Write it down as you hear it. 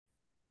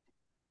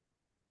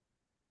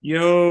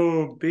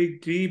Yo,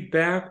 Big D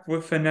back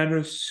with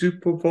another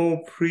Super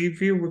Bowl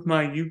preview with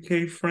my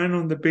UK friend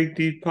on the Big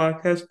D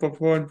podcast.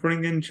 Before I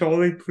bring in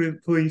Charlie,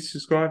 please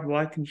subscribe,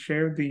 like, and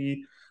share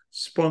the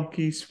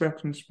Spunky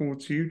Spectrum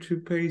Sports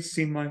YouTube page.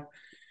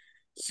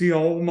 See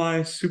all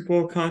my Super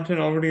Bowl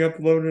content already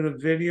uploaded a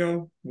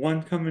video.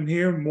 One coming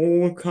here,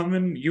 more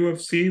coming,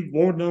 UFC,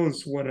 Lord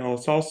knows what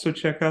else. Also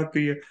check out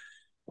the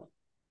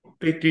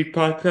Big D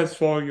podcast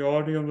for all your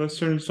audio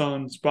listeners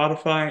on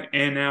Spotify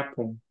and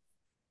Apple.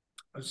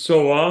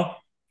 So,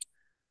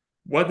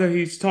 whether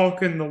he's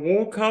talking the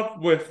World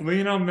Cup with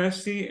Lionel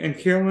Messi and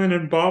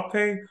Kylian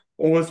Mbappe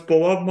or his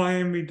beloved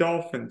Miami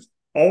Dolphins,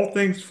 all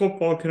things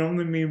football can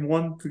only mean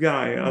one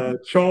guy,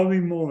 Charlie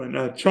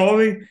Mullan.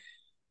 Charlie,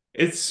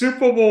 it's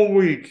Super Bowl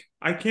week.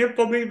 I can't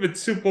believe it's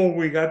Super Bowl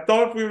week. I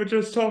thought we were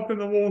just talking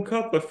the World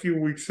Cup a few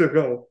weeks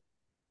ago.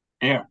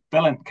 Here,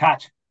 Dylan,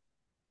 catch.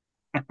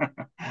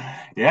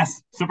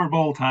 Yes, Super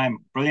Bowl time.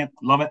 Brilliant.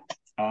 Love it.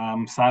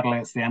 Sadly,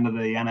 it's the end of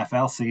the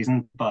NFL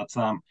season, but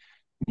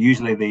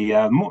usually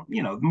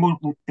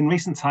in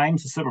recent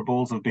times, the Super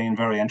Bowls have been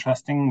very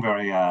interesting,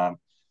 very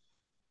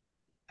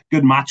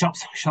good matchups,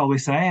 shall we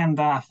say. And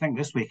I think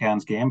this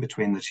weekend's game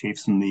between the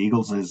Chiefs and the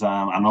Eagles is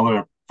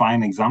another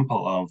fine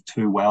example of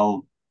two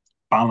well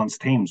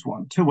balanced teams,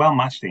 two well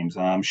matched teams.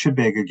 Should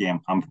be a good game.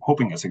 I'm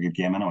hoping it's a good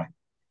game anyway.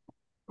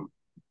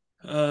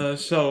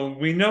 So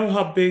we know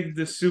how big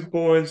the Super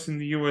Bowl is in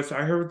the US.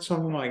 I heard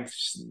something like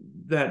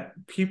that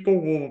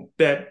people will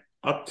bet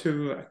up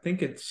to, I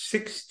think it's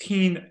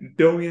 $16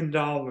 billion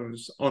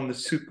on the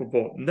Super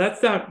Bowl. And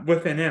that's not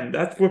with an M,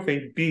 that's with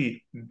a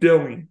B,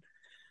 billion.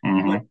 But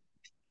Hmm.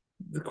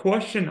 the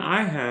question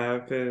I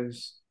have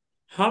is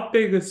how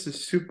big is the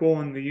Super Bowl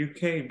in the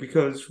UK?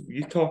 Because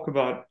you talk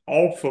about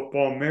all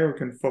football,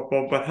 American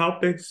football, but how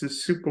big is the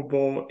Super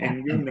Bowl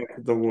in your neck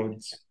of the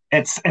woods?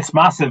 It's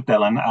massive,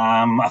 Dylan.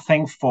 I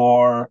think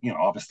for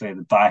obviously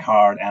the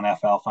diehard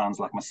NFL fans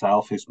like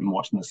myself, who's been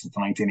watching this since the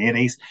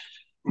 1980s,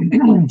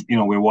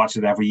 we watch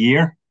it every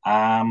year.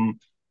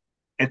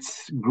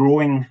 It's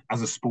growing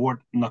as a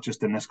sport, not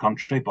just in this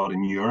country, but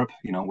in Europe.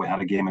 We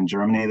had a game in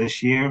Germany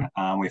this year.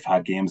 We've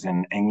had games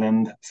in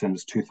England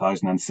since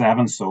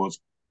 2007, so it's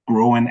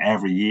growing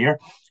every year.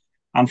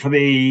 And for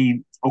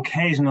the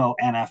occasional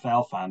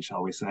NFL fan,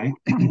 shall we say,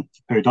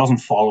 who doesn't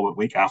follow it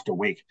week after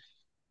week,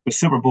 the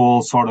Super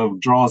Bowl sort of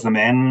draws them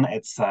in.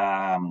 It's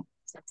a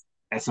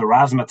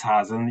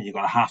razzmatazz. You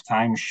got a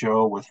halftime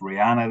show with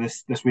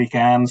Rihanna this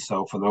weekend.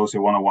 So for those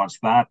who want to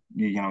watch that,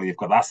 you've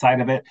got that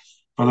side of it.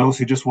 For those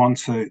who just want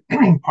to,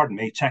 pardon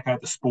me, check out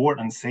the sport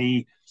and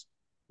see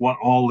what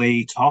all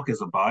the talk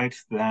is about,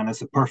 then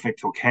it's a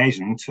perfect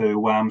occasion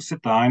to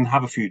sit down,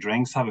 have a few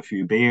drinks, have a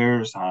few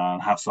beers,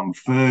 and have some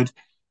food,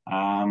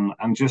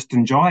 and just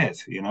enjoy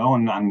it,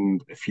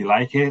 And if you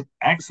like it,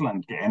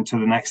 excellent. Get into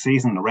the next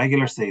season, the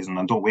regular season,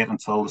 and don't wait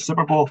until the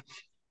Super Bowl.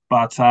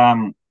 But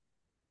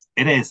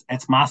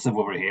it's massive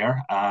over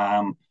here.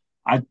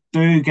 I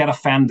do get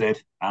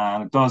offended,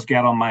 and it does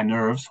get on my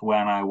nerves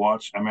when I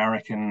watch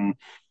American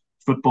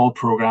football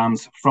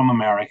programs from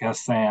America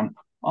saying,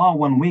 "Oh,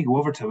 when we go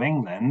over to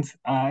England,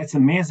 it's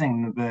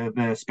amazing.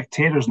 The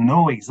spectators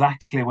know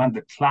exactly when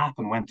to clap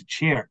and when to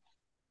cheer."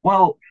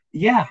 Well,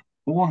 yeah,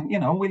 well,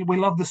 we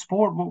love the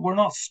sport, but we're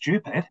not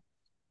stupid.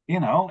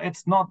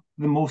 It's not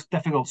the most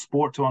difficult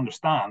sport to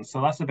understand.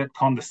 So that's a bit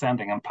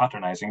condescending and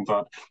patronizing,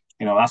 but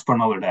that's for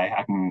another day.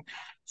 I can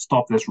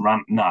stop this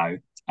rant now.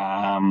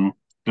 Um,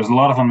 there's a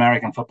lot of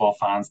American football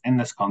fans in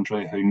this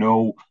country who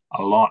know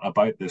a lot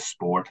about this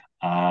sport.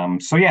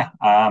 So yeah,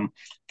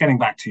 getting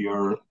back to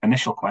your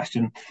initial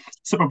question,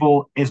 Super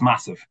Bowl is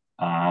massive,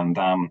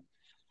 and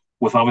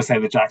with obviously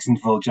the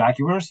Jacksonville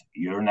Jaguars,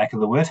 your neck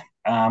of the wood,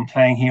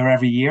 playing here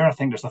every year. I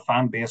think there's a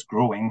fan base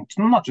growing,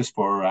 not just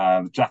for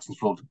the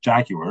Jacksonville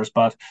Jaguars,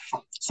 but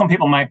some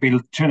people might be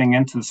tuning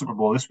into the Super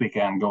Bowl this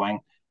weekend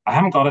going, I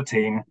haven't got a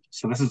team,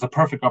 so this is a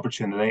perfect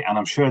opportunity. And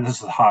I'm sure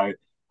this is how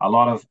a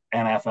lot of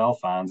NFL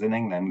fans in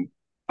England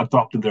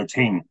adopted their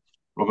team.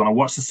 We're going to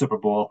watch the Super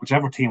Bowl.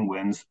 Whichever team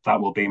wins, that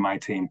will be my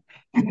team.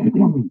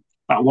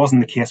 That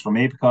wasn't the case for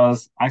me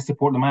because I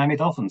support the Miami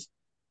Dolphins.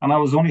 And I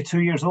was only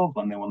 2 years old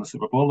when they won the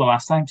Super Bowl the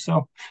last time.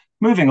 So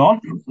moving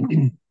on.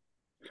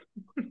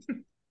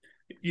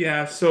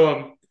 Yeah,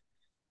 so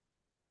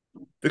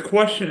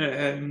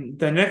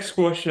the next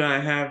question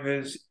I have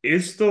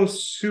is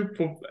those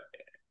Super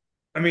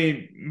I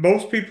mean,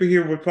 most people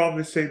here would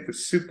probably say the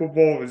Super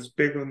Bowl is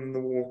bigger than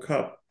the World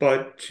Cup,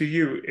 but to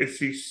you,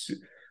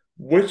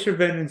 which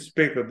event is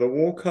bigger, the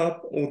World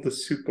Cup or the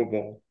Super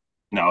Bowl?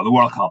 No, the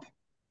World Cup.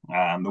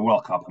 The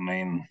World Cup. I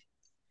mean,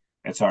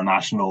 it's our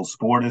national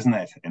sport, isn't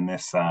it? In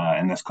this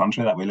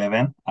country that we live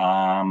in.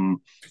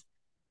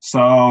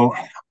 So,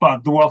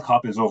 but the World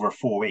Cup is over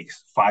 4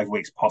 weeks, 5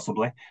 weeks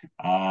possibly.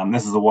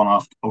 This is a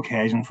one-off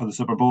occasion for the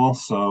Super Bowl.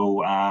 So,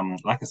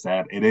 like I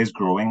said, it is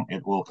growing.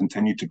 It will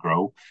continue to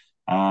grow,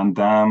 and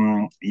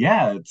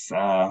yeah, it's.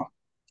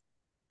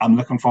 I'm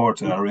looking forward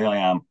to it. I really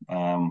am.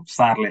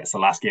 Sadly, it's the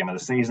last game of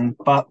the season,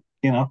 but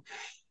that's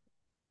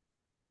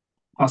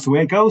the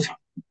way it goes.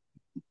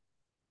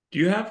 Do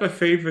you have a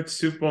favorite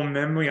Super Bowl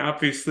memory?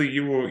 Obviously,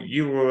 you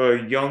were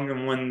young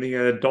and when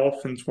the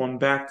Dolphins won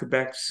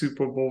back-to-back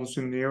Super Bowls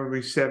in the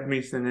early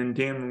 '70s, and then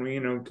Dan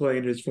Marino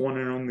played his one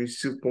and only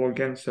Super Bowl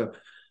against a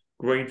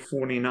great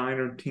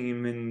 49er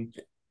team in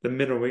the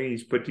Middle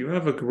East. But do you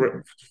have a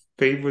great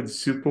favorite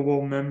Super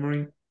Bowl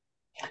memory?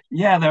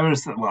 Yeah, there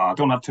was, well, I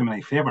don't have too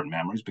many favorite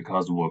memories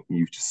because of what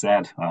you've just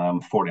said.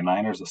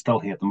 49ers, I still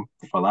hate them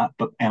for that.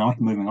 But anyway,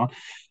 moving on.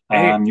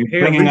 You're Hey,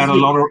 at bringing out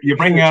least a lot of you're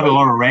hey, bringing out a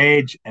lot of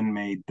rage in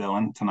me,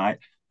 Dylan, tonight.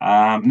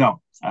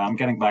 No,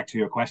 getting back to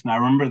your question, I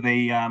remember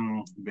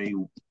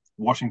the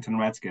Washington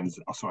Redskins.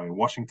 Oh, sorry,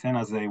 Washington,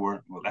 as they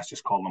were. Well, let's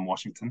just call them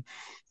Washington,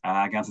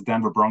 against the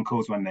Denver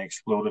Broncos when they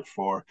exploded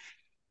for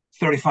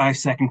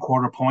 35-second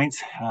quarter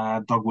points.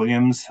 Doug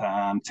Williams,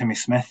 Timmy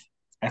Smith,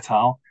 et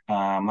al.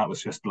 That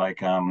was just like,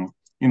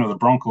 the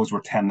Broncos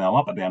were 10-0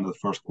 up at the end of the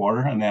first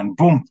quarter, and then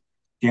boom,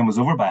 game was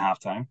over by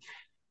halftime.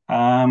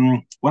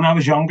 When I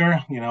was younger,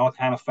 I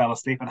kind of fell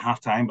asleep at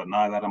halftime, but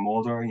now that I'm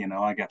older,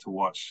 I get to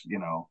watch,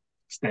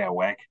 stay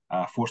awake,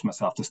 force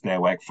myself to stay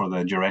awake for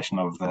the duration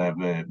of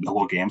the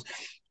whole games.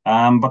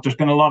 But there's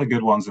been a lot of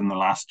good ones in the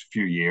last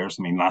few years.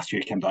 I mean, last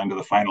year it came down to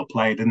the final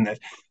play, didn't it?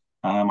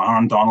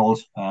 Aaron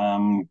Donald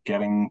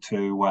getting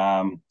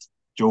to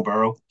Joe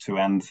Burrow to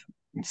end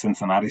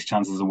Cincinnati's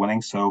chances of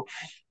winning. So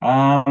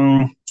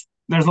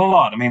there's a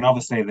lot. I mean,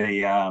 obviously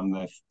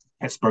the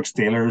Pittsburgh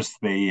Steelers,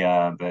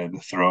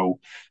 the throw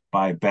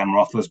by Ben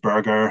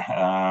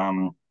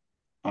Roethlisberger,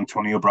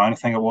 Antonio Brown, I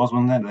think it was,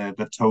 wasn't it?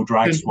 The toe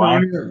drag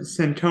swag.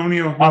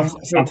 Santonio Oh, Holmes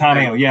took that.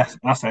 Santanio, yes,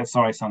 that's it.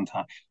 Sorry,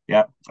 Santana.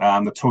 Yeah,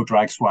 the toe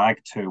drag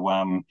swag to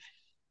win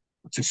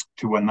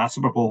that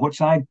Super Bowl, which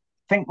I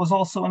think was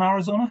also in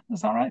Arizona.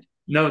 Is that right?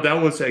 No,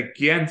 that was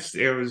against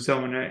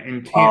Arizona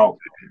and Tampa, Oh,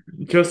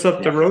 just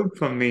up the yeah. road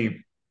from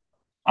me.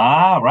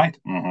 Ah, right.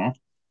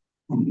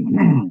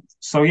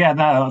 So yeah,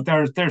 no,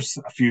 there's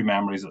a few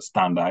memories that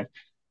stand out.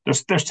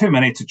 There's too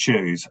many to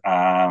choose.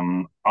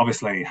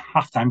 Obviously,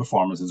 halftime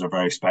performances are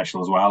very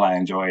special as well. I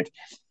enjoyed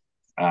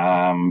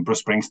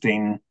Bruce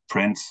Springsteen,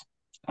 Prince,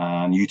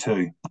 and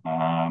U2.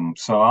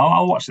 So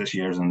I'll watch this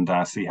year's and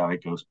see how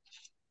it goes.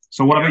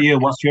 So what Yeah, about you?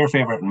 What's your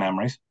favorite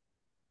memories?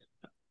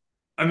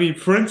 I mean,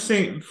 Prince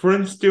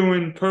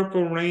doing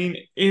Purple Rain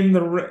in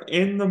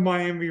the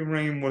Miami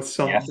rain was Yes,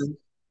 something.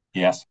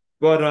 yes,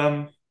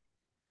 But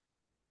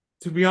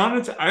to be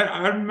honest,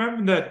 I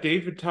remember that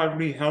David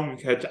Tyree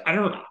helmet catch. I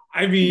don't.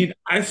 I mean,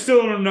 I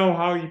still don't know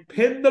how he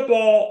pinned the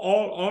ball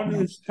all on no,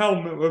 his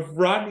helmet with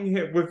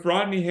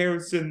Rodney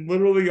Harrison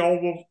literally all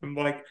over him.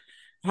 Like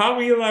how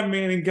Eli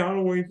Manning got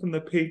away from the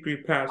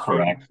Patriot pass rush,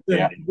 correct.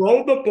 Yeah, then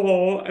throw the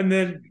ball, and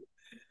then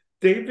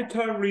David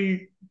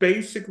Tyree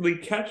basically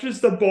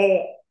catches the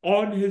ball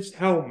on his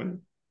helmet.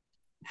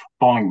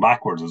 falling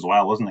backwards as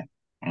well, wasn't he?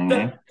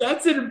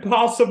 That's an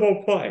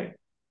impossible play.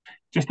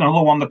 Just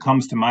another one that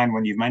comes to mind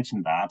when you've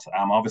mentioned that.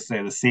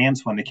 Obviously the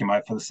Saints when they came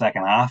out for the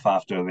second half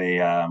after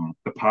the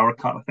power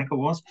cut, I think it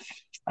was,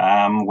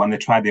 when they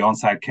tried the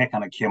onside kick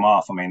and it came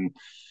off. I mean,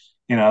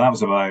 that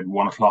was about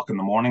 1 o'clock in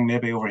the morning,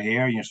 maybe over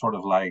here. You're sort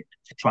of like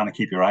trying to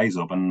keep your eyes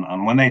open.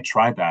 And when they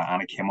tried that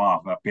and it came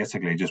off, that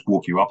basically just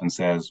woke you up and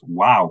says,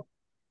 "Wow!"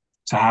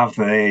 To have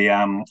the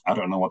I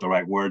don't know what the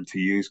right word to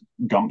use,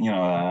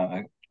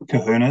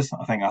 kahunas.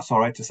 I think that's all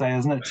right to say,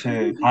 isn't it?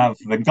 To have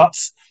the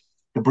guts,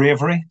 the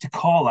bravery to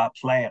call that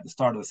play at the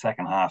start of the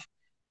second half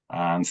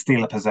and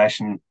steal a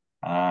possession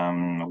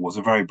was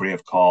a very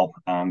brave call.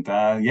 And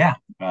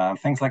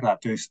things like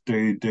that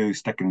do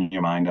stick in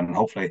your mind. And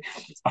hopefully,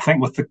 I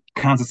think with the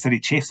Kansas City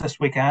Chiefs this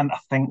weekend, I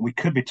think we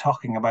could be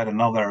talking about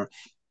another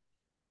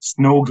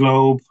snow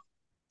globe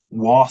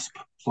wasp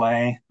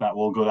play that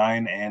will go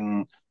down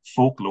in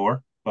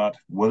folklore. But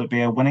will it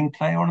be a winning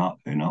play or not?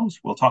 Who knows?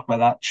 We'll talk about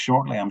that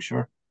shortly, I'm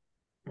sure.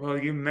 Well,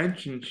 you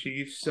mentioned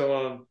Chiefs,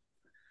 so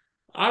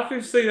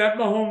obviously that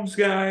Mahomes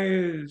guy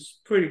is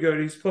pretty good.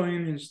 He's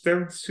playing his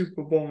third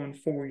Super Bowl in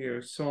 4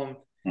 years. So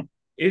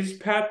is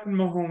Patrick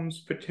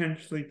Mahomes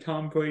potentially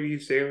Tom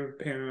Brady's heir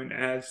apparent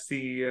as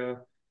the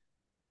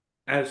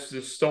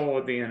star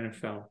of the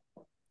NFL?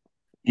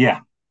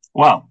 Yeah.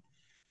 Well,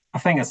 I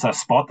think it's a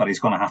spot that he's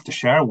going to have to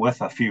share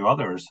with a few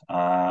others.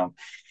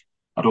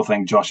 I don't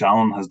think Josh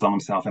Allen has done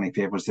himself any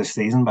favors this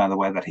season by the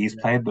way that he's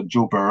played, but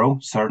Joe Burrow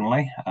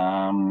certainly.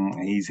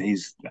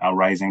 He's a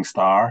rising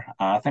star.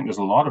 I think there's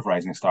a lot of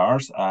rising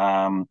stars.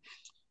 You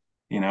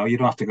don't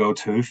have to go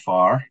too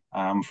far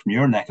from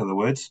your neck of the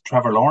woods.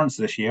 Trevor Lawrence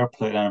this year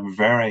played a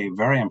very,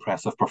 very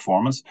impressive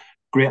performance.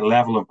 Great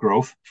level of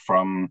growth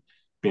from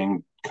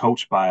being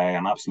coached by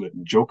an absolute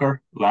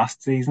joker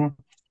last season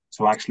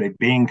to actually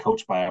being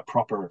coached by a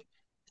proper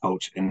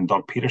coach in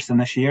Doug Peterson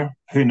this year.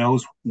 Who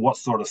knows what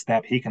sort of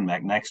step he can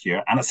make next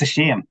year? And it's a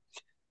shame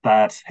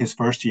that his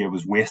first year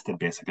was wasted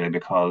basically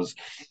because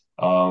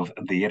of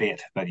the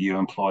idiot that you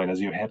employed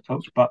as your head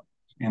coach. But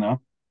you know,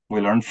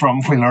 we learn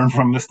from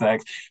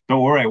mistakes.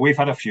 Don't worry, we've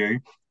had a few.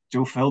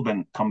 Joe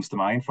Philbin comes to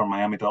mind for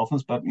Miami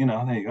Dolphins, but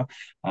there you go.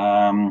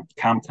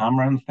 Cam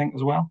Cameron, I think,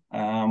 as well.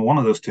 One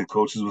of those two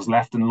coaches was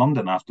left in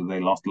London after they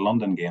lost the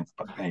London game.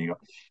 But there you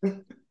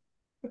go.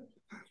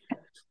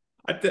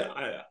 I, th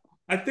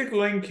I think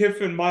Lane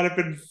Kiffin might have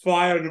been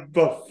fired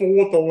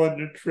before the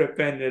London trip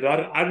ended.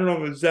 I don't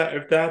know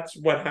if that's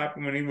what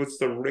happened when he was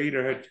the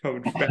Raider head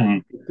coach back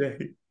in the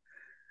day.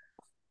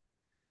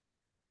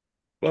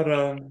 But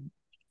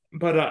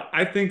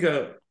I think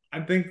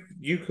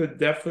you could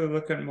definitely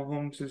look at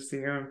Mahomes as the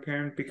heir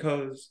apparent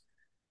because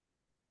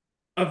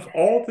of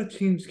all the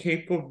teams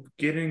capable of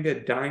getting a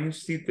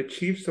dynasty, the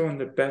Chiefs are in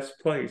the best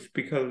place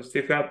because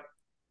they've got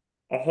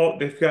a Hall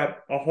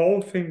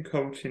of Fame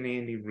coach in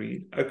Andy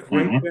Reid, a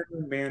great Hmm.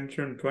 general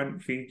manager in Brent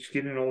Veach,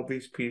 getting all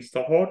these pieces.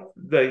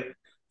 The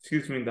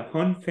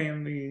Hunt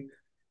family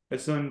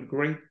has done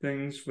great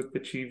things with the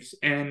Chiefs,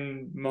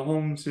 and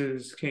Mahomes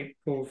is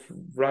capable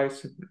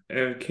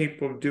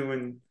of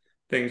doing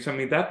things. I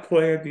mean, that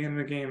play at the end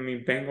of the game. I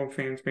mean, Bengal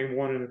fans may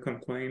want to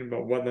complain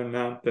about whether or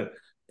not the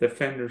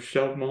defender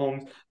shoved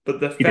Mahomes, but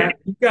the He did.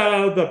 fact he got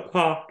out of the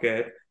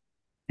pocket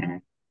Hmm.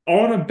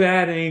 on a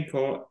bad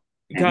ankle,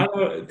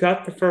 Hmm.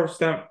 got the first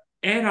down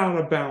and out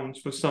of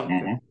bounds was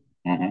something.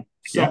 Hmm. Hmm.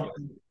 Yeah.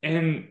 Something.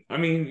 And I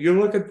mean, you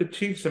look at the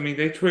Chiefs. I mean,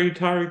 they traded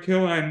Tyreek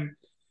Hill and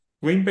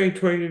Green Bay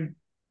traded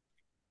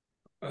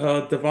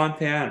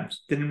Devontae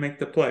Adams. Didn't make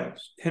the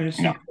playoffs. No.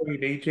 Tennessee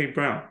traded AJ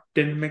Brown.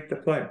 Didn't make the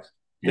playoffs.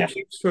 The Yeah.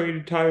 Chiefs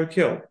traded Tyreek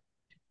Hill.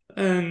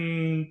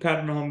 And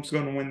Pat Mahomes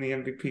going to win the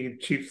MVP.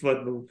 Chiefs led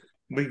the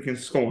league in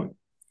scoring.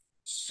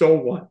 So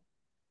what?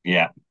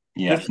 Yeah.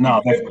 The Yeah.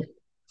 No, Chiefs,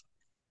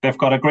 they've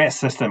got a great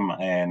system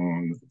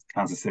in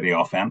Kansas City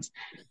offense.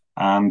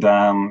 And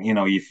when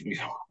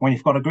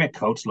you've got a great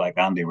coach like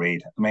Andy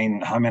Reid, I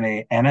mean, how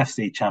many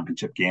NFC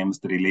Championship games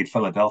did he lead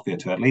Philadelphia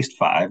to? At least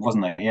five,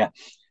 wasn't it? Yeah,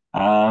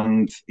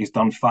 and he's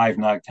done five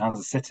now at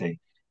Kansas City.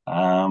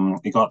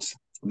 He got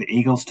the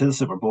Eagles to the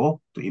Super Bowl.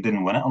 He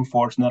didn't win it,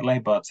 unfortunately,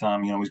 but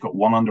he's got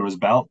one under his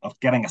belt. Of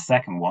getting a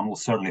second one will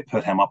certainly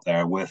put him up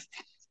there with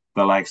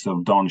the likes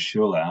of Don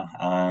Shula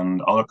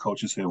and other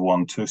coaches who have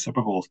won two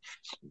Super Bowls.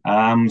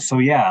 So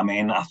yeah, I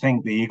mean, I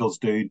think the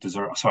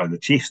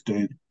Chiefs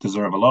do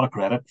deserve a lot of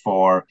credit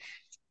for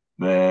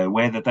the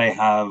way that they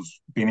have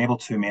been able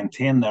to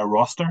maintain their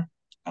roster.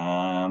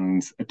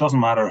 And it doesn't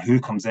matter who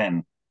comes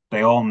in,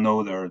 they all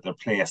know their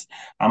place.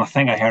 And I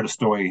think I heard a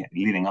story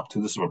leading up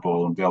to the Super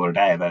Bowl the other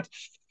day that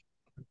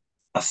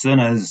as soon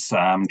as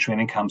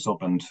training camps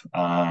opened,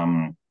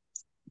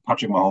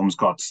 Patrick Mahomes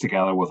got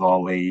together with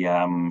all the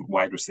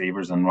wide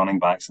receivers and running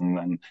backs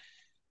and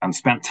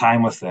spent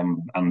time with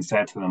them and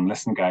said to them,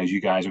 listen, guys,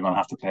 you guys are going to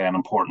have to play an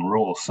important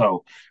role.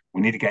 So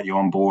we need to get you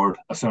on board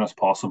as soon as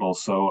possible.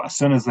 So as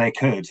soon as they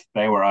could,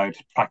 they were out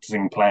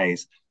practicing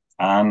plays,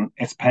 and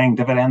it's paying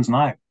dividends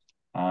now.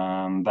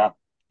 And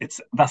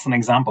that's an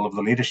example of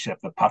the leadership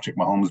that Patrick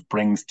Mahomes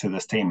brings to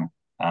this team.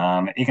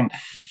 He can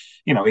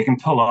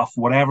pull off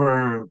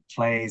whatever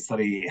plays that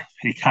he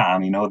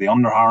can. The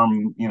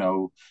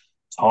underarm,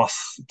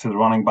 toss to the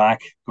running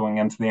back going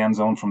into the end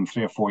zone from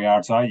 3 or 4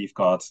 yards out. You've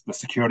got the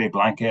security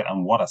blanket,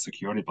 and what a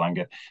security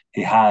blanket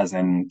he has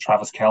in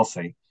Travis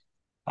Kelce.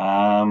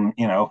 Um,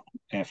 you know,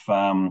 if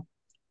um,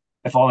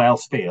 if all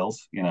else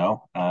fails,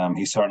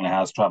 he certainly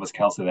has Travis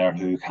Kelce there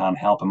who can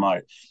help him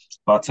out.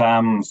 But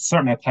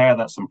certainly a player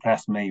that's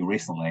impressed me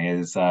recently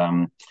is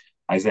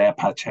Isaiah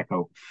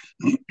Pacheco.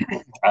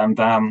 And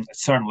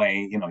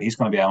certainly, he's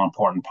going to be an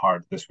important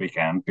part this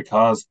weekend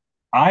because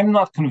I'm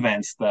not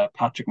convinced that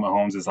Patrick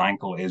Mahomes'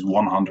 ankle is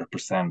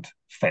 100%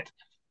 fit.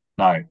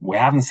 Now, we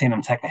haven't seen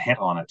him take a hit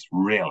on it,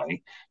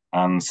 really.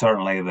 And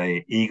certainly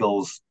the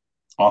Eagles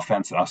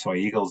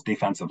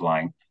defensive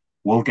line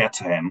will get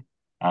to him.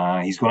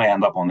 He's going to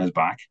end up on his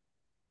back.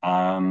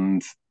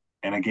 And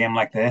in a game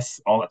like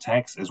this, all it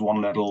takes is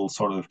one little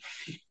sort of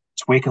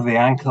tweak of the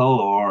ankle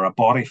or a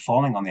body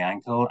falling on the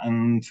ankle,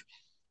 and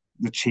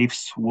the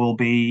Chiefs will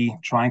be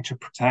trying to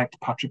protect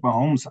Patrick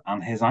Mahomes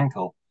and his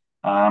ankle.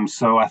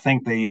 So I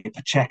think the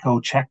Pacheco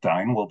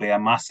checkdown will be a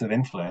massive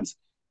influence.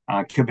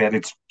 Could be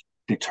a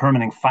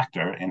determining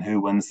factor in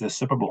who wins this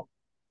Super Bowl.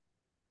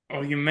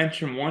 oh, you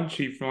mentioned one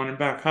Chief running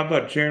back. How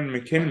about Jaron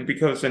McKinnon?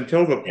 Because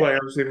until the Yeah.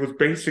 playoffs, it was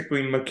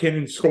basically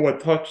McKinnon score a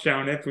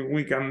touchdown every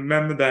week. I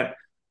remember that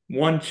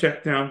one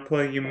check down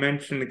play you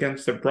mentioned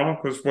against the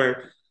Broncos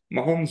where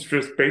Mahomes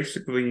just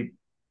basically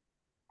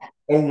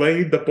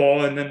olayed the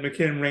ball and then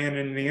McKinnon ran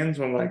in the end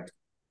zone. Like,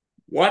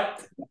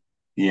 what?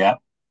 Yeah,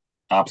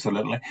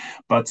 absolutely.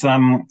 But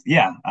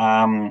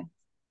I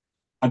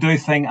do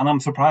think, and I'm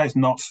surprised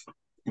not,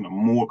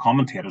 more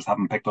commentators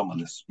haven't picked up on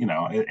this.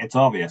 It's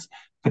obvious.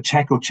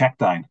 Pacheco check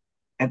down,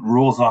 it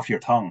rolls off your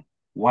tongue.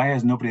 Why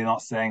is nobody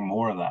not saying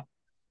more of that?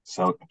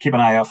 So keep an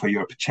eye out for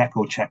your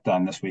Pacheco check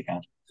down this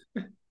weekend.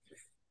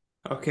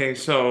 Okay,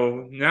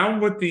 so now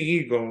with the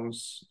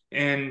Eagles,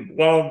 and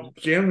while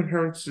Jalen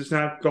Hurts is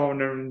not going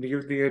to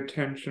give the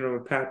attention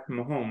of Patrick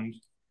Mahomes,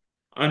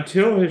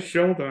 until his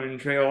shoulder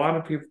injury, a lot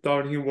of people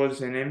thought he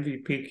was an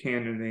MVP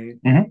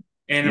candidate. Mm-hmm.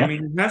 And I Yeah,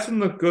 mean, he hasn't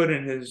looked good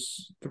in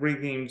his 3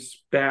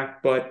 games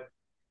back, but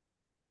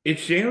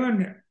it's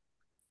Jalen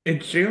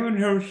it's Jalen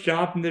Hurts'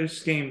 job in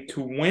this game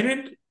to win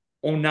it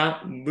or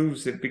not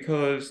lose it,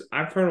 because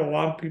I've heard a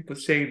lot of people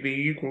say the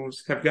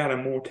Eagles have got a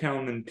more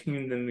talented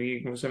team than the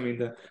Eagles. I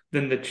mean,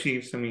 than the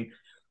Chiefs. I mean,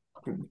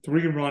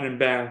 three running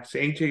backs,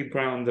 AJ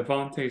Brown,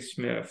 Devontae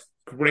Smith,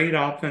 great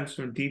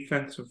offensive and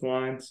defensive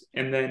lines,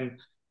 and then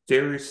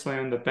Darius Slay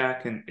on the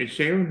back end. Is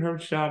Jalen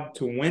Hurts' job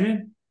to win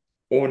it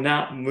or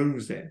not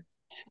lose it?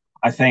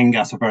 I think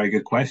that's a very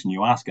good question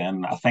you ask,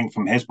 and I think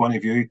from his point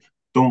of view,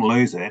 don't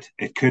lose it.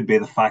 It could be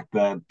the fact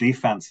that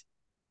defense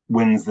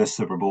wins this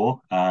Super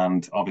Bowl,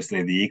 and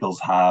obviously the Eagles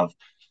have,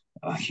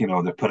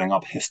 they're putting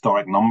up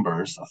historic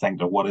numbers. I think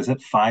they're, what is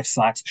it, 5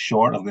 sacks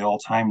short of the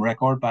all-time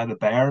record by the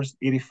Bears,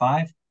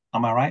 85.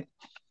 Am I right?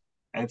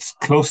 It's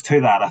close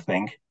to that, I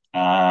think.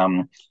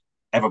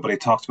 Everybody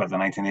talks about the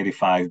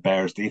 1985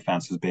 Bears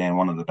defense as being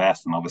one of the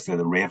best, and obviously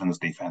the Ravens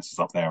defense is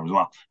up there as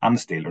well, and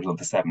the Steelers of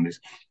the 70s.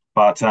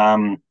 But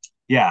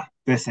yeah,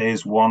 this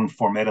is one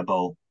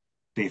formidable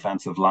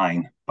defensive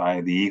line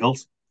by the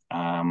Eagles.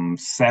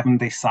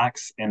 70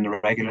 sacks in the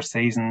regular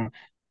season,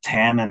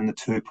 10 in the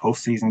two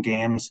postseason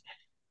games.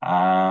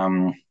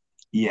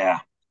 Yeah,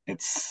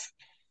 it's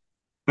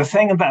the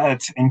thing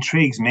that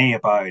intrigues me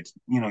about,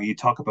 you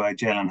talk about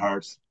Jalen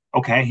Hurts.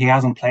 Okay, he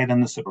hasn't played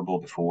in the Super Bowl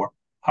before.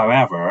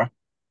 However,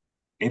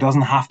 he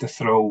doesn't have to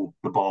throw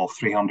the ball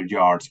 300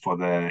 yards for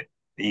the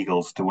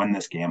Eagles to win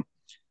this game.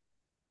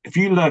 If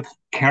you look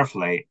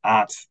carefully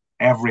at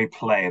every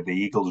play the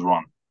Eagles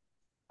run,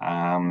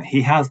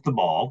 he has the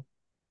ball,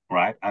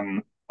 right?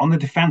 And on the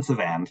defensive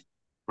end,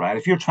 right,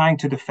 if you're trying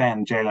to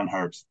defend Jalen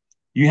Hurts,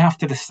 you have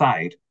to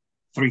decide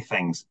three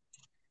things.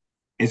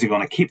 Is he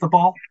going to keep the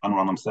ball and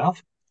run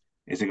himself?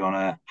 Is he going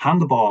to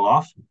hand the ball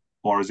off?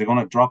 Or is he going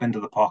to drop into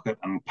the pocket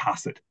and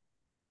pass it?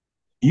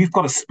 You've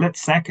got a split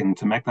second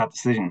to make that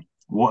decision.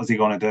 What is he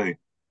going to do?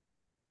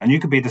 And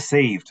you could be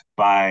deceived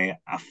by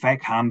a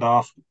fake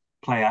handoff,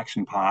 play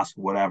action pass,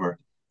 whatever.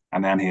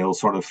 And then he'll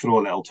sort of throw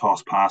a little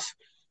toss pass,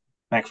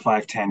 make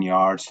 5, 10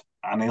 yards,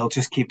 and he'll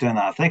just keep doing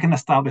that. If they can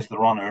establish the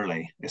run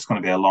early, it's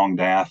going to be a long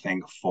day, I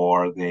think,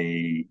 for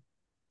the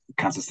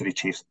Kansas City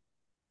Chiefs.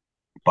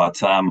 But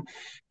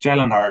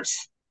Jalen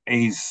Hurts,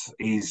 he's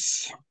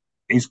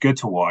good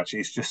to watch.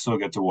 He's just so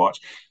good to watch.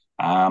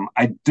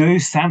 I do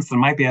sense there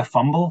might be a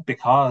fumble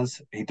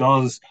because he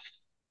does.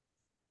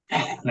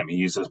 Let me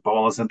use this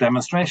ball as a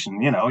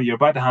demonstration. You're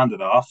about to hand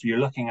it off. You're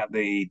looking at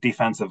the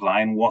defensive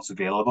line. What's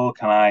available?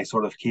 Can I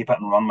sort of keep it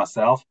and run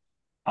myself?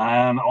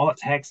 And all it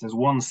takes is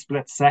one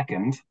split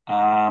second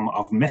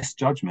of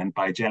misjudgment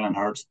by Jalen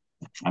Hurts,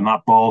 and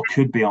that ball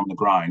could be on the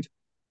ground.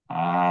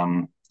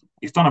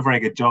 He's done a very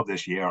good job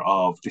this year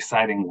of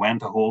deciding when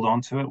to hold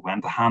on to it,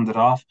 when to hand it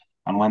off,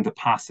 and when to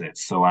pass it.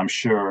 So I'm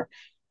sure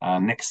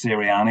Nick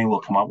Sirianni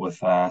will come up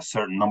with a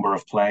certain number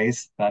of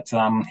plays that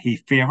he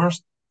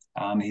favors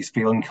and he's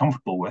feeling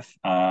comfortable with.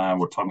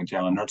 We're talking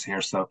Jalen Hurts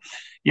here. So,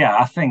 yeah,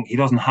 I think he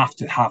doesn't have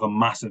to have a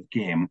massive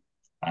game.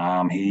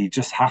 He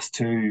just has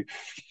to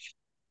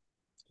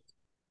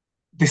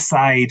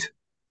decide,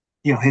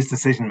 his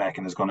decision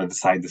making is going to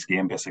decide this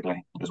game,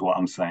 basically, is what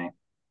I'm saying.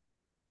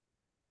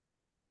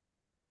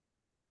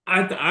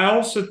 I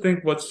also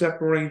think what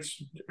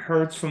separates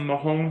Hurts from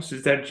Mahomes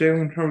is that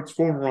Jalen Hurts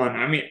will run.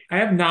 I mean, I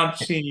have not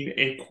seen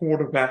a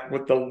quarterback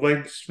with the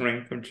leg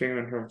strength of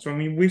Jalen Hurts. I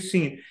mean, we've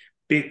seen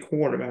big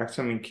quarterbacks.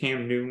 I mean,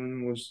 Cam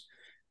Newton was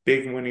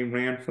big when he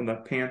ran for the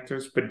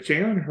Panthers, but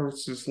Jalen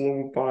Hurts'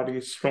 lower body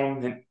is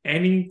stronger than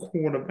any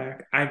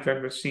quarterback I've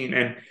ever seen.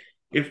 And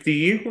if the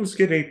Eagles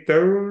get a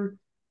third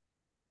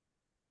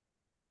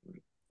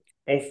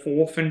or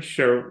fourth and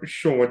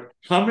short,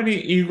 how many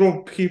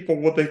Eagle people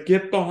will they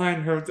get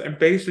behind Hurts and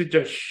basically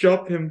just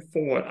shove him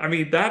forward? I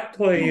mean, that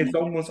play is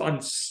almost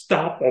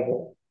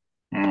unstoppable.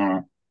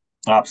 Mm,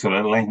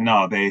 absolutely.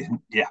 No,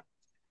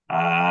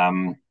 yeah.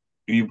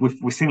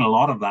 We've seen a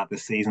lot of that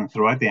this season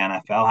throughout the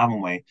NFL,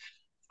 haven't we?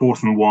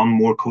 4th and 1,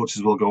 more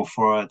coaches will go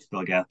for it.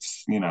 They'll get,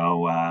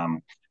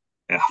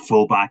 a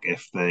fullback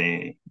if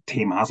the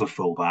team has a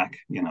fullback,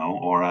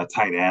 or a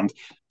tight end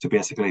to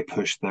basically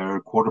push their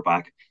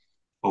quarterback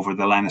over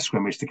the line of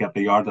scrimmage to get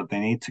the yard that they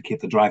need to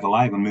keep the drive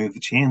alive and move the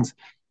chains.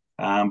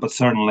 But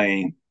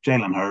certainly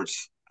Jalen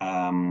Hurts,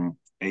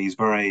 he's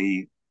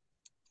very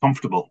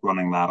comfortable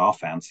running that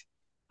offense.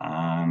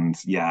 And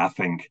yeah, I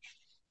think,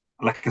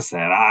 like I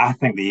said, I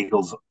think the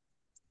Eagles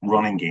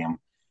running game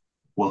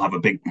will have a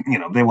big,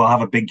 they will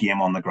have a big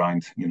game on the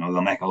ground.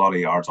 They'll make a lot of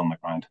yards on the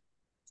ground.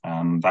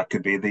 And that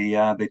could be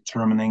the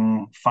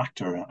determining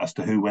factor as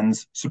to who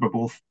wins Super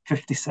Bowl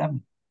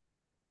 57.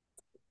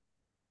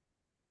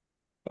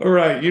 All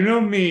right, you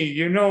know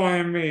me,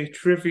 I'm a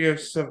trivia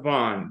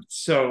savant,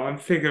 so I'm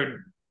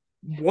figured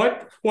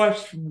what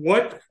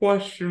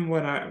question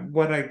would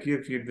I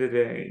give you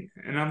today?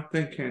 And I'm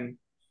thinking,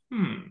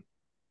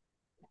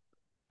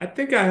 I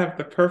think I have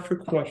the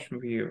perfect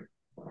question for you.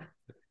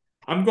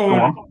 I'm Go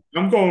going on.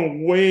 I'm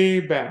going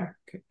way back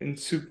in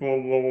Super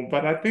Bowl,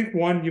 but I think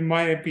one you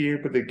might be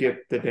able to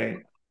get today.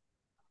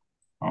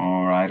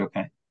 All right.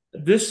 Okay.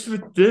 This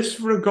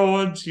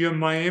regards your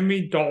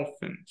Miami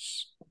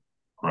Dolphins.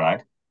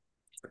 Right.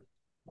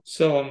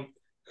 So,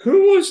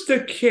 who was the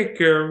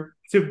kicker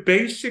to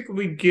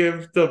basically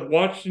give the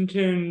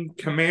Washington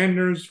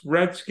Commanders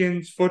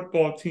Redskins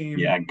football team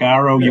Yeah,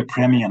 Garo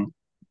Upremian.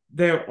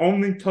 their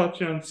only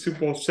touch on Super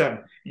Bowl VII.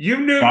 You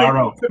knew the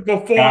Garo, answer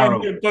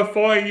Garo,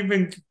 before I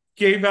even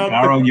gave out the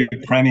Garo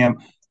Upremian.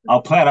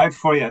 I'll play it out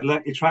for you.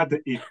 Look, he tried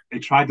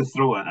to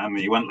throw it and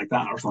he went like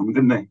that or something,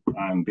 didn't he?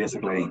 And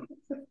basically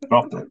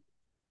dropped it.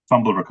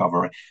 Fumble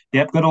recovery.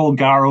 Yep, good old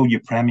Garo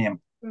Upremian.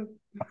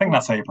 I think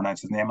that's how you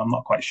pronounce his name. I'm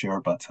not quite sure,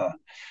 but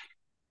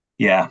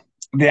yeah.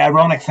 The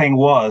ironic thing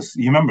was,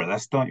 you remember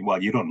this, don't you?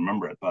 Well, you don't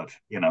remember it, but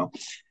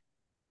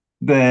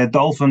the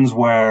Dolphins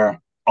were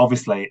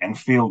obviously in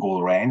field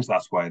goal range.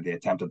 That's why they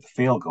attempted the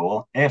field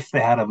goal. If they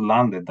had have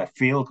landed the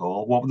field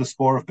goal, what would the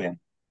score have been?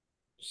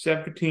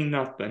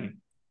 17-0.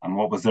 And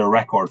what was their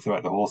record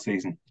throughout the whole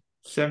season?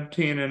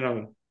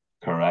 17-0.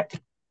 Correct.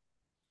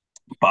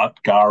 But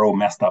Garo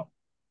messed up.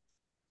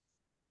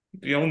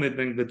 The only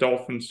thing the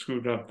Dolphins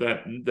screwed up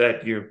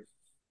that year.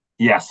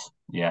 Yes,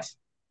 yes,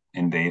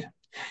 indeed.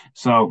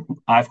 So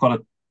I've got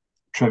a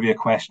trivia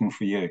question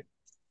for you.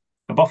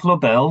 The Buffalo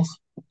Bills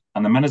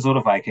and the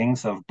Minnesota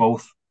Vikings have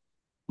both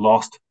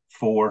lost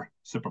 4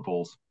 Super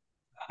Bowls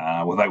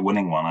without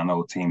winning one. I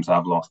know teams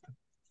have lost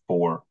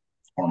 4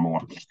 or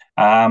more.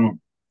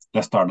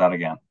 Let's start that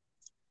again.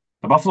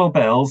 The Buffalo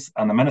Bills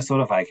and the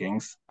Minnesota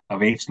Vikings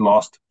have each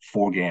lost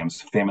 4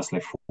 games,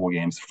 famously 4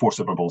 games, 4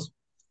 Super Bowls.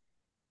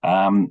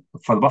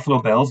 For the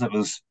Buffalo Bills, it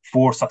was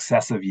 4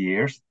 successive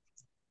years.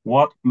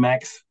 What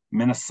makes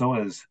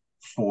Minnesota's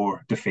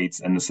 4 defeats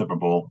in the Super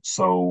Bowl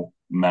so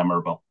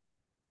memorable?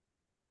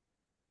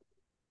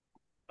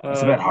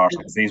 It's a Uh, bit harsh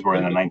because these were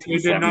in the they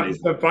did not.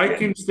 1970s. The Yeah.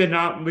 Vikings did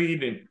not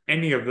lead in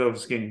any of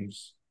those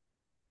games.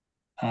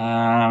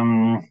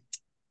 Um,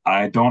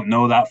 I don't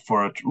know that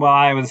for a well,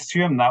 I would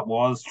assume that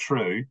was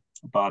true,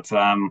 but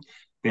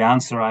the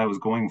answer I was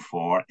going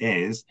for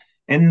is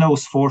in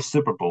those 4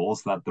 Super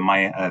Bowls that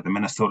the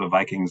Minnesota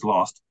Vikings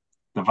lost,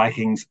 the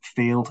Vikings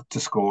failed to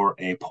score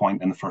a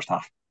point in the first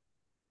half.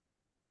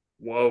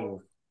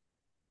 Whoa,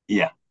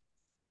 Yeah,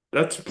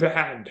 that's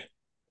bad.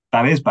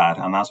 that is bad,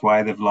 and that's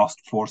why they've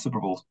lost 4 Super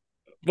Bowls.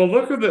 In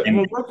Look at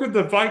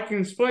the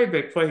Vikings play.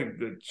 They played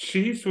the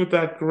Chiefs with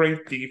that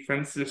great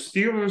defense, the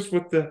Steelers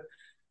with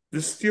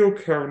the steel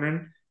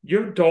curtain,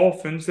 your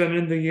Dolphins, and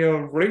in the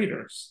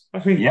Raiders.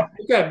 I mean, Yep,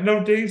 you got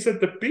no days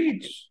at the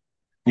beach.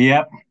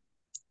 yep,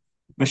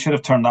 they should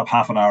have turned up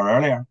half an hour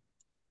earlier,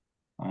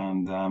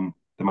 and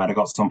they might have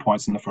got some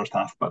points in the first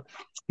half, but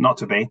not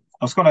to be.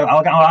 I'll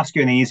ask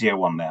you an easier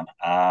one then.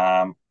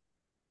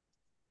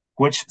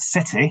 Which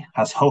city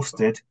has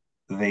hosted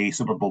the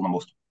Super Bowl the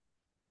most?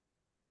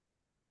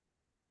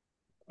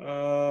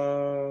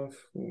 Uh,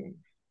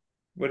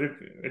 what if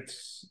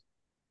it's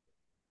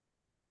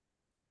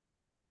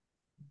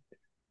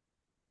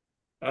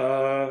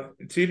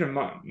either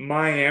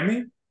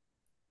Miami,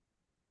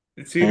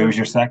 it's Who either was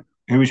your sec?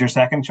 Who was your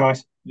second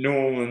choice? New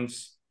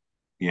Orleans.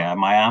 Yeah,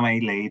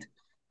 Miami lead,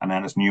 and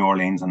then it's New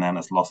Orleans, and then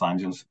it's Los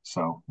Angeles.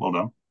 So well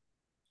done.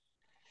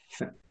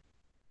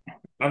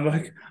 I'm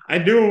like, I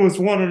knew it was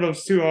one of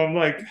those two. I'm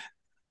like,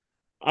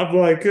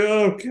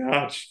 oh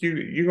gosh,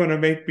 you're gonna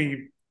make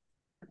me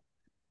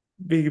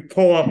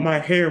pull up my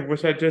hair,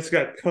 which I just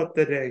got cut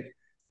today.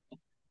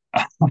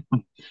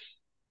 Do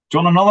you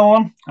want another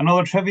one?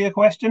 Another trivia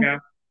question? Yeah.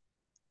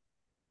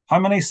 How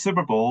many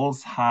Super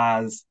Bowls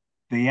has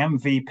the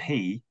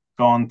MVP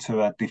gone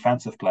to a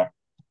defensive player?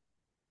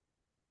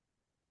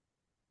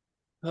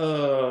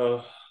 Uh,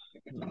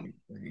 let me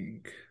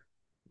think.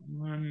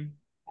 One,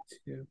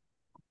 two.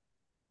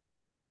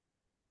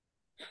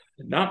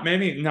 Not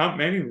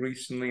many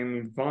recently. I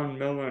mean, Von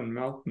Miller and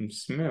Malcolm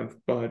Smith,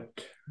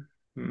 but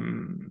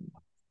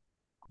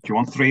Do you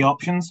want 3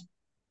 options?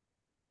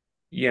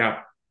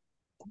 yeah,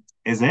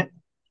 Is it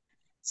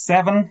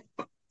 7,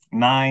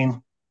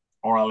 9,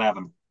 or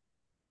 11?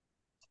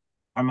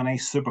 How many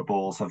Super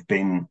Bowls has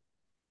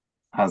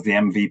the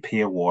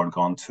MVP award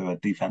gone to a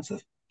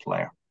defensive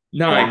player or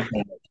nine,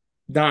 player?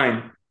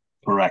 nine.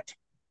 Correct.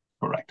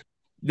 Correct.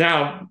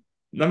 Now,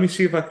 let me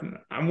see if I can.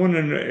 I'm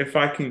wondering if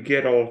I can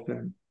get all of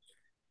them.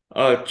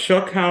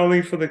 Chuck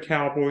Howley for the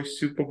Cowboys,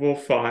 Super Bowl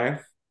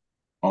five.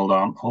 Hold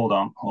on. Hold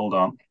on. Hold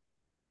on.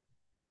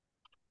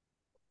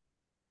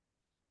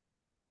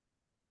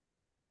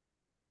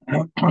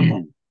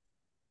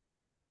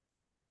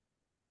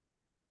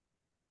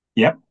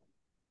 Yep.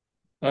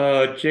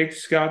 Jake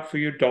Scott for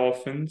your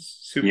Dolphins,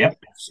 Super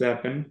Yep. Bowl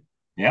seven.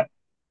 Yep.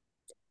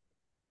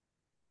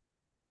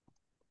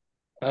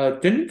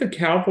 Didn't the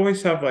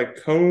Cowboys have like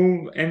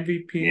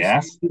co-MVPs in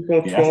Yes. Super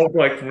Bowl Yes. 12?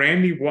 Like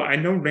Randy White. I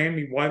know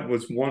Randy White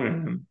was one of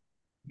them.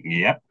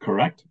 Yep.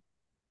 Correct.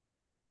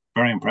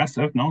 Very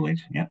impressive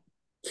knowledge. Yep.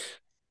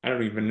 I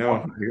don't even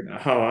know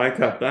how I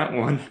got that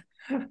one.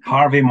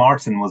 Harvey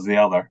Martin was the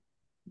other.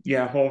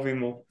 Yeah, Harvey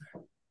Mo.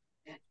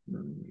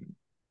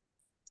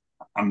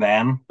 And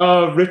then,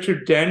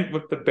 Richard Dent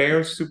with the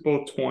Bears, Super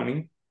Bowl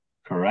 20.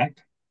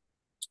 correct.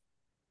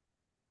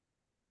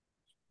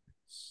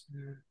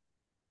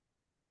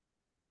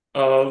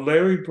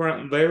 Larry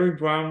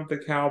Brown with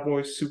the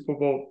Cowboys, Super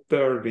Bowl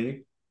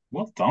 30.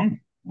 Well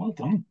done. Well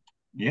done.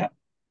 Yeah,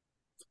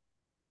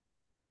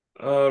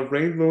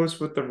 Ray Lewis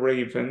with the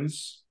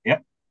Ravens. yeah,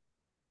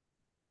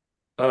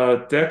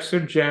 Dexter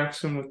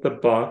Jackson with the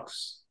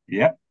Bucks.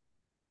 yeah.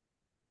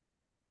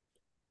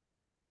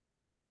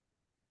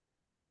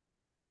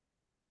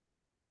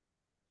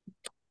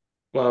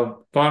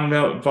 Von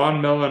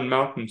Miller and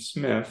Malcolm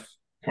Smith.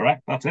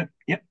 Correct. That's it.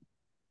 Yep.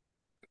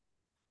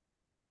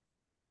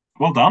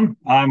 Well done.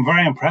 I'm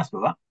very impressed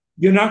with that.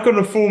 You're not going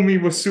to fool me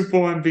with Super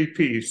Bowl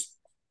MVPs.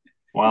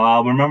 Well,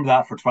 I'll remember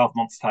that for 12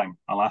 months' time.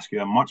 I'll ask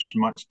you a much,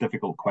 much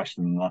difficult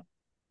question than that.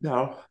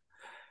 No.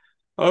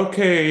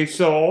 Okay,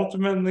 so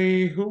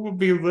ultimately, who will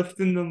be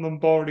lifting the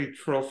Lombardi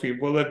Trophy?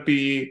 Will it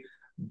be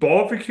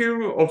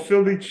barbecue or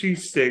Philly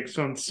cheesesteaks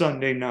on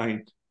Sunday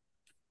night?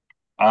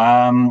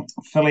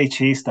 Philly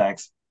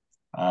cheesesteaks.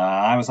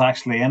 I was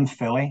actually in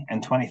Philly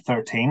in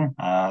 2013.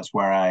 It's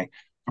where I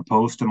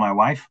proposed to my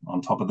wife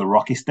on top of the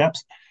Rocky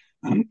Steps.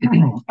 And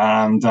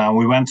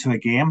we went to a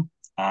game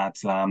at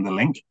the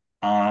Link,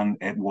 and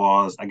it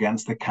was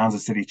against the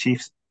Kansas City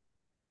Chiefs.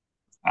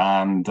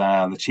 And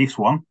the Chiefs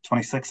won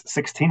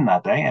 26-16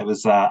 that day. It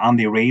was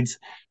Andy Reid's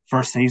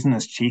first season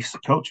as Chiefs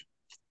coach.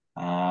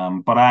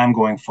 But I am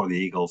going for the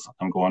Eagles.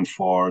 I'm going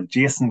for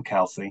Jason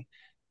Kelsey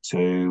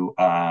to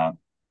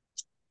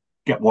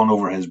get one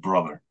over his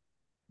brother.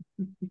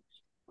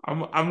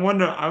 I'm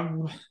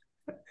wondering,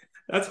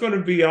 that's going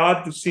to be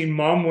odd to see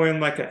mom wearing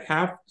like a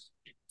half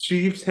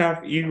Chiefs,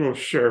 half Eagles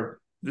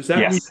shirt. Does that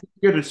mean Yes.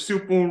 you get a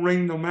Super Bowl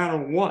ring no matter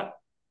what?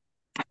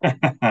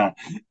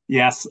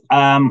 Yes.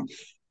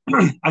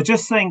 I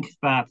just think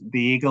that the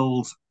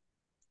Eagles,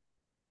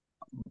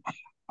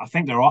 I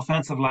think their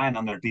offensive line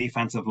and their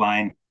defensive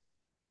line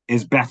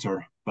is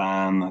better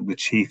than the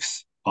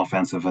Chiefs'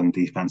 offensive and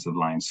defensive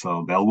line.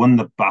 So they'll win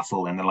the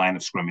battle in the line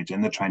of scrimmage,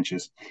 in the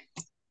trenches.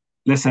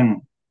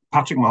 Listen,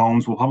 Patrick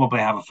Mahomes will probably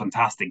have a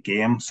fantastic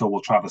game. So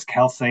will Travis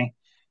Kelsey.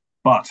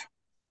 But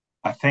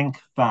I think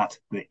that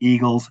the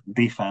Eagles'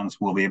 defense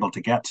will be able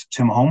to get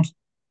to Mahomes.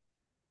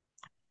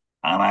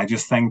 And I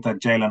just think that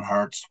Jalen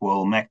Hurts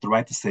will make the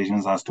right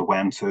decisions as to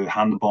when to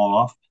hand the ball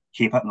off,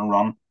 keep it and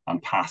run,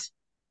 and pass.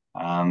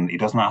 And he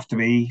doesn't have to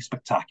be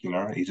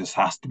spectacular. He just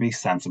has to be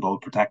sensible,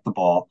 protect the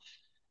ball.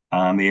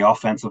 And the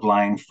offensive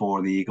line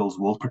for the Eagles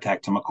will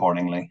protect him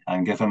accordingly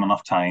and give him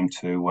enough time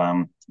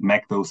to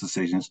make those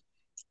decisions.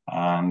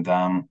 And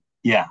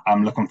yeah,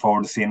 I'm looking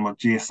forward to seeing what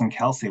Jason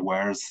Kelsey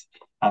wears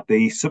at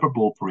the Super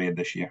Bowl parade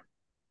this year.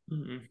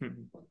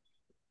 Mhm.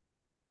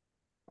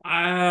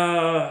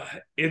 Uh,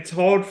 it's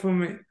hard for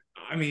me.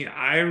 I mean,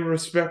 I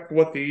respect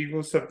what the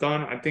Eagles have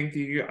done. I think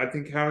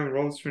Harry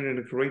Roseman did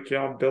a great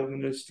job building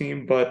this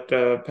team, but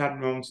Pat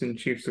Mahomes and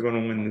Chiefs are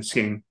going to win this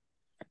game.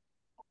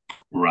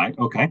 Right.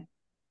 Okay.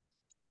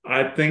 We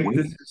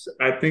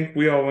I think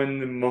we are in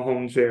the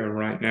Mahomes era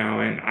right now,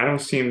 and I don't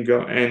see him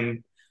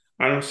going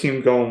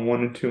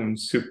 1 and 2 in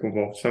Super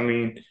Bowls. I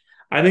mean,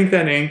 I think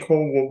that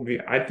ankle,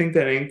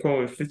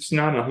 if it's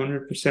not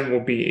 100%, will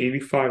be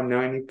 85,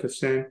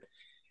 90%.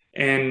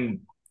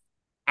 And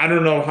I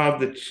don't know how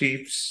the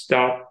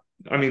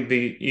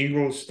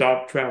Eagles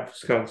stopped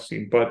Travis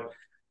Kelsey, but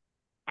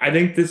I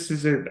think this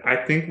is it. I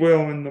think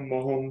we're in the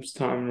Mahomes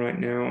time right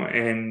now,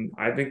 and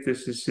I think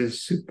this is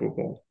his Super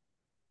Bowl.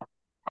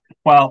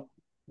 well,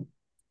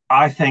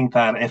 I think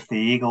that if the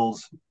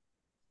Eagles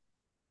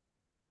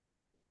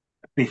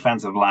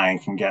defensive line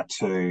can get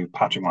to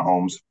Patrick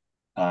Mahomes,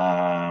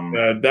 um,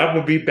 That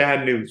would be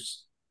bad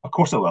news. of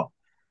course it will.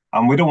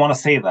 And we don't want to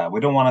see that.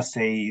 We don't want to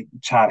see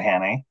Chad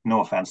Henne.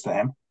 No offense to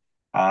him.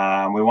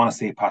 We want to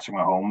see Patrick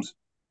Mahomes.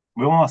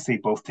 We want to see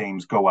both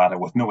teams go at it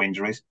with no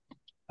injuries.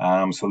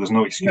 So there's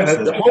no Yeah, excuses.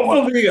 We don't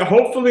want.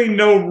 hopefully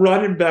no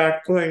running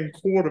back playing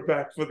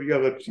quarterback for the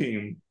other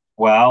team.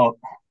 Well,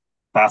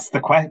 that's the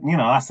question.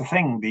 That's the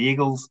thing. The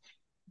Eagles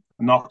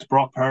knocked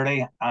Brock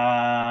Purdy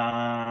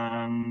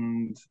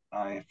and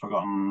I've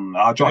forgotten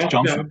Josh Josh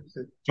Johnson.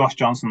 Johnson. Josh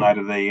Johnson out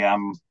of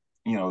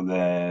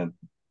the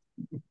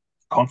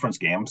conference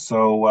game.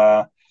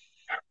 So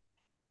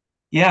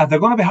yeah, they're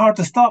going to be hard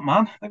to stop,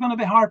 man. They're going to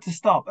be hard to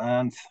stop,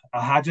 and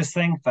I just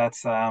think that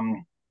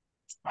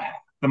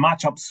the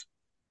matchups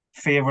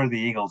favor the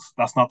Eagles.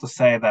 That's not to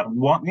say that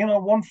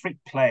one freak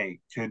play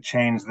could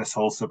change this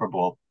whole Super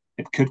Bowl.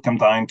 It could come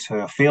down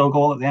to a field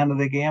goal at the end of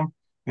the game.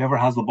 Whoever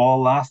has the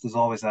ball last is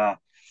always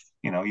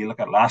you look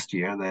at last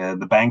year,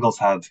 the Bengals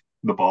had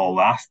the ball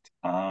last,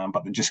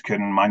 but they just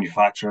couldn't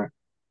manufacture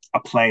a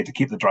play to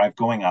keep the drive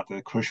going at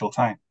the crucial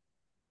time.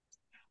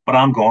 But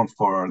I'm going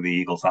for the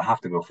Eagles. I have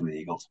to go for the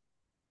Eagles.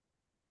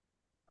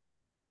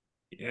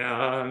 Yeah,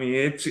 I mean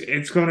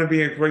it's going to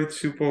be a great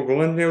Super Bowl.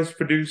 Glendale's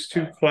produced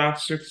 2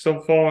 classics so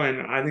far,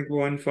 and I think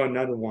we're in for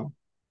another one.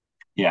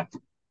 Yeah.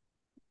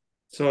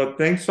 So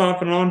thanks for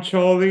hopping on,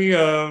 Charlie.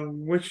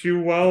 Wish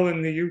you well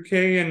in the UK,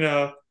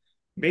 and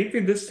maybe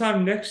this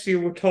time next year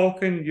we're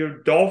talking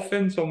your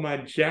Dolphins or my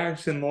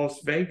Jags in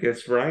Las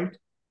Vegas, right?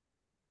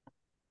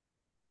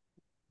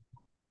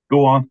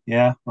 Go on.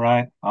 Yeah,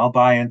 right. I'll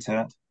buy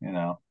into it.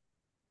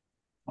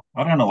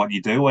 I don't know what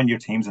you do when your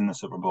team's in the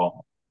Super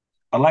Bowl.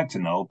 I'd like to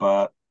know,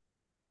 but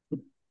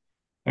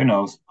Who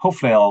knows?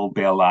 Hopefully, I'll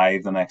be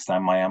alive the next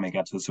time Miami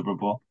gets to the Super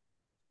Bowl.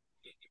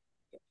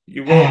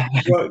 You will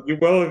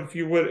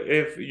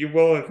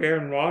if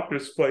Aaron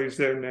Rodgers plays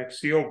there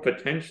next year, or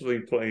potentially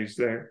plays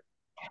there.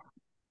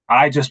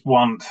 I don't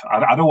want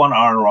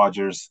Aaron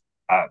Rodgers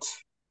at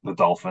the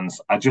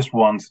Dolphins. I just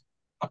want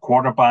a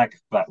quarterback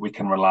that we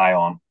can rely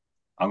on.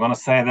 I'm going to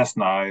say this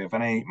now. If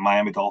any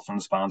Miami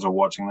Dolphins fans are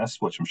watching this,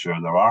 which I'm sure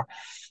there are,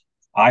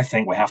 I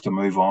think we have to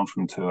move on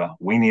from Tua.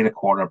 We need a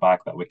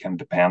quarterback that we can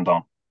depend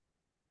on.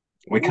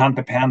 We can't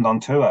depend on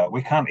Tua.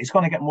 We can't. He's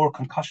going to get more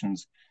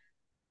concussions.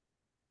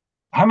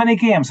 How many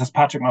games has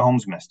Patrick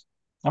Mahomes missed?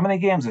 How many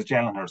games has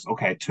Jalen Hurts?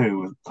 Okay,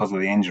 two because of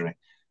the injury,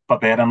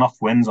 but they had enough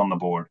wins on the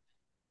board.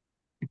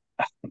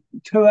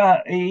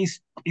 Tua,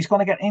 he's going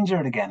to get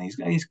injured again.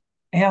 He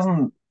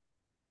hasn't.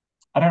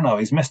 I don't know.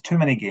 He's missed too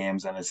many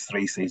games in his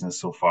 3 seasons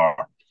so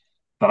far.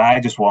 That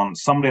I just want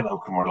somebody that we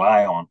can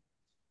rely on.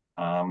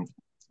 Um,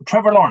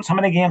 Trevor Lawrence, how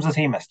many games has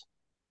he missed?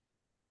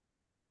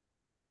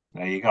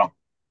 There you go.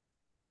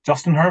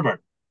 Justin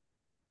Herbert,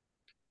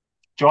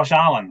 Josh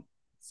Allen,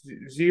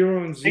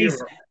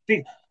 0-0.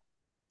 the,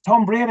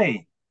 Tom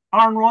Brady,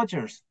 Aaron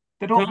Rodgers.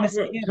 They don't Tom, miss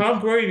games. Tom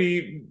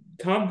Brady,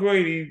 Tom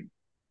Brady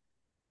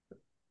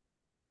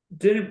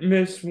didn't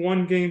miss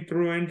one game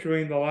through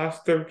injury in the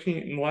last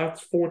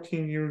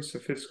 14 years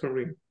of his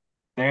career.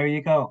 There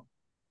you go.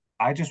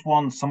 I just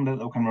want somebody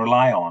that we can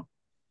rely on.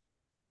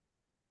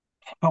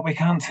 But we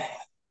can't.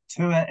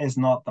 Tua is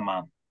not the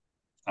man.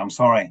 I'm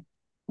sorry.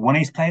 When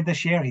he's played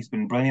this year, he's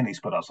been brilliant. He's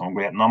put up some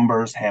great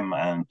numbers, him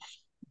and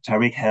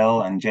Tyreek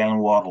Hill and Jalen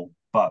Waddle.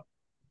 But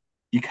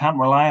you can't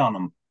rely on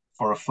him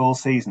for a full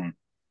season.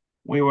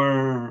 We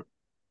were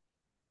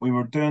we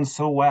were doing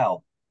so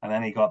well, and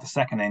then he got the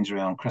second injury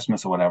on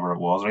Christmas or whatever it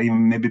was, or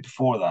even maybe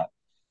before that,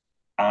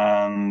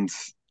 and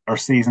our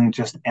season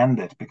just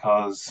ended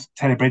because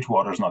Teddy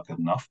Bridgewater is not good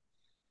enough,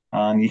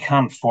 and you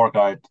can't fork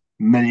out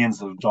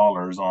millions of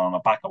dollars on a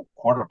backup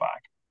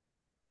quarterback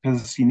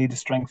because you need to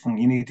strengthen.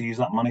 You need to use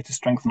that money to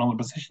strengthen other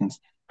positions.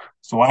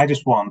 So I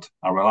just want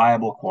a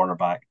reliable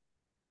quarterback.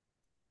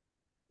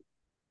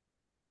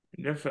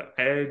 If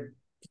I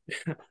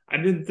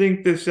didn't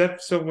think this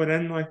episode would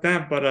end like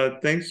that,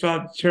 but thanks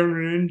for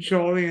tuning in,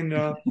 Charlie,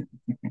 and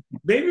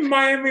maybe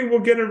Miami will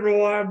get a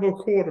reliable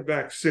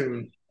quarterback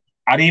soon.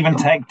 I'd even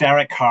take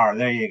Derek Carr.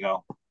 There you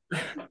go.